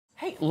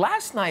Hey,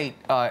 last night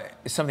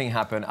something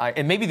happened,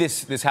 and maybe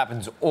this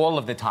happens all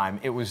of the time.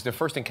 It was the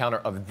first encounter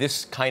of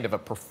this kind of a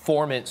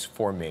performance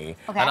for me.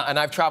 Okay. And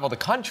I've traveled the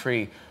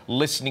country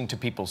listening to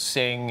people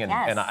sing, and,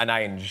 Yes. and I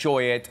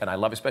enjoy it, and I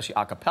love especially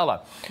a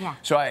cappella. Yeah.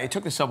 So I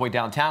took the subway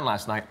downtown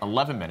last night,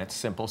 11 minutes,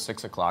 simple,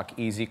 6 o'clock,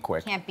 easy,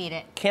 quick. Can't beat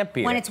it. Can't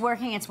beat When it. it's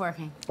working, it's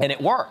working. And it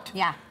worked.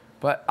 Yeah.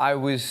 But I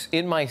was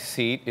in my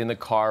seat in the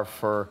car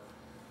for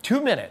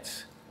 2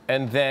 minutes,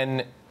 and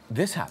then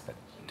this happened.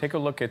 Take a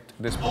look at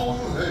this.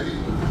 Only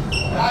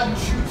I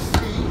should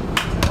see.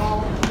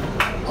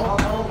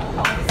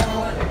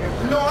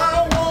 No,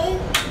 I won't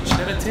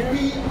Shed a tear.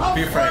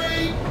 be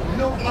afraid.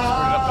 No,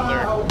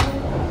 I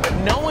won't But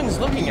no one's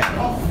looking at me.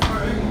 be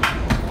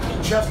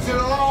afraid. Just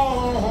as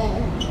long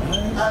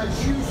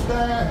as you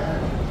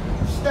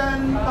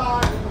stand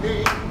by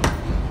me.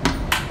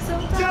 So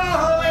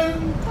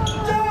darling,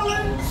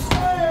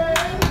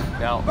 stand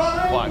Now,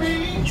 by watch.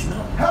 me.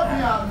 Help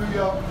me out, New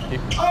York.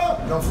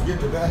 Oh, don't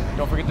forget the bag.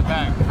 Don't forget the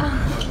bag.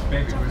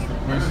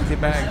 Where's the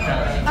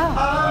bag?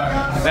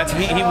 Oh. That's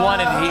he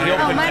wanted. He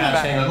opened money. the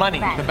bag. Money.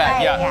 The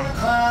bag.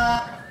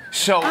 Yeah.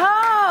 So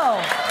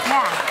Oh,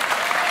 yeah.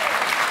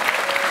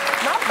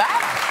 not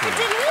bad. But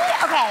did he?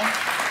 Okay.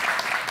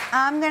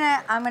 I'm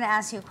gonna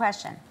ask you a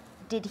question.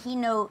 Did he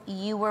know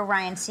you were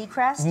Ryan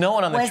Seacrest? No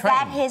one on the Was train.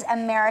 that his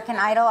American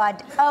Idol?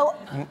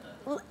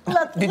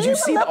 Look. Did he you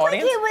see the looked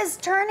audience? like he was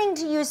turning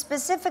to you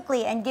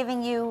specifically and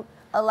giving you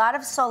a lot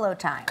of solo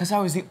time. Because I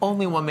was the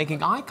only one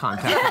making eye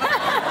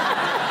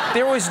contact.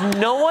 There was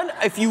no one.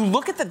 If you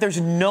look at that, there's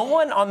no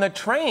one on the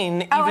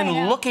train Oh, I even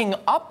know. looking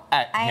up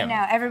at him. I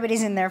know,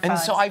 everybody's in their phones. And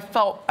so I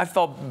felt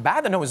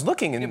bad that no one was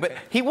looking, but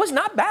he was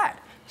not bad.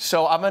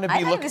 So I'm going to I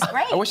be thought he looking. was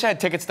great. I wish I had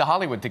tickets to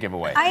Hollywood to give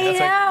away.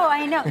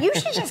 I know. You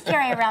should just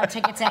carry around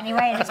tickets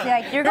anyway and just be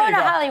like, you're going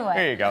to Hollywood.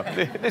 There you go.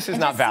 This is And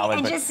not just valid,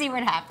 and but just see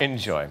what happens.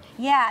 enjoy.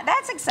 Yeah,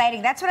 that's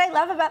exciting. That's what I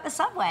love about the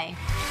subway.